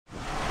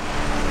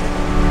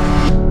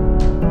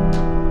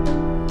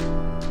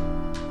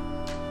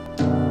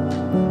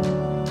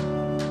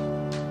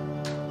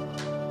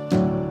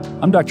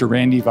I'm Dr.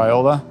 Randy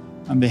Viola.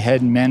 I'm the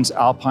head men's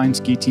alpine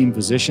ski team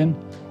physician,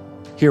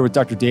 here with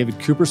Dr. David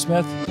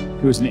Coopersmith,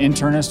 who is an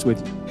internist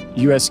with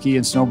US Ski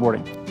and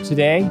Snowboarding.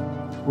 Today,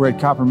 we're at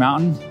Copper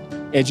Mountain,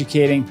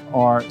 educating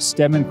our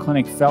Steadman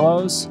Clinic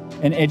fellows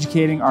and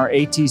educating our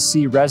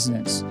ATC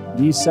residents.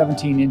 These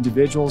 17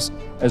 individuals,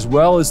 as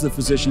well as the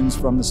physicians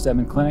from the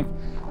Steadman Clinic,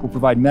 will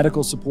provide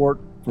medical support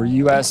for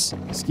US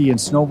Ski and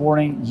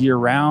Snowboarding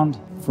year-round,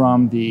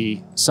 from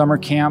the summer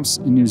camps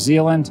in New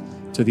Zealand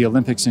to the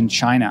Olympics in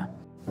China.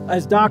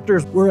 As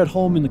doctors, we're at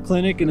home in the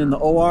clinic and in the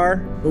OR,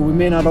 but we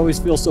may not always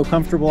feel so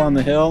comfortable on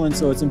the hill, and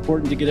so it's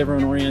important to get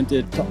everyone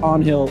oriented to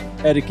on-hill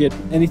etiquette.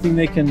 Anything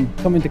they can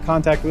come into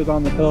contact with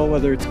on the hill,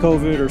 whether it's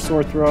COVID or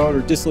sore throat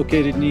or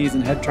dislocated knees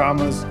and head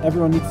traumas,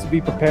 everyone needs to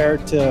be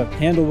prepared to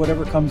handle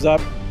whatever comes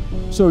up.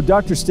 So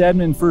Dr.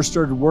 Steadman first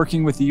started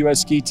working with the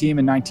US Ski team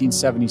in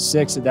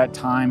 1976. At that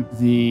time,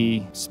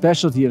 the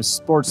specialty of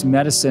sports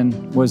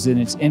medicine was in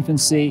its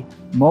infancy.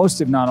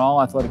 Most, if not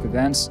all, athletic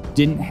events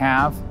didn't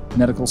have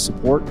medical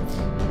support.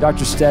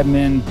 Dr.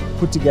 Steadman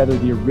put together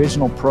the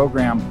original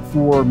program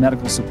for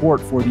medical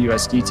support for the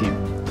US Ski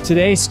team.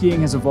 Today,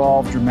 skiing has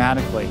evolved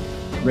dramatically.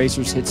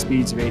 Racers hit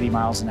speeds of 80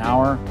 miles an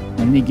hour.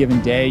 On any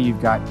given day,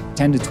 you've got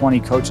 10 to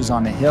 20 coaches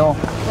on the hill.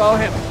 Follow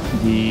him.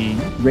 The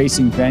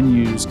racing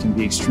venues can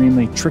be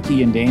extremely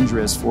tricky and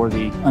dangerous for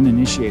the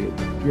uninitiated.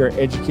 We are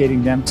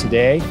educating them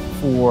today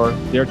for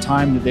their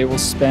time that they will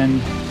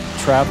spend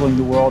traveling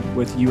the world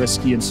with US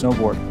Ski and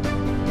Snowboard.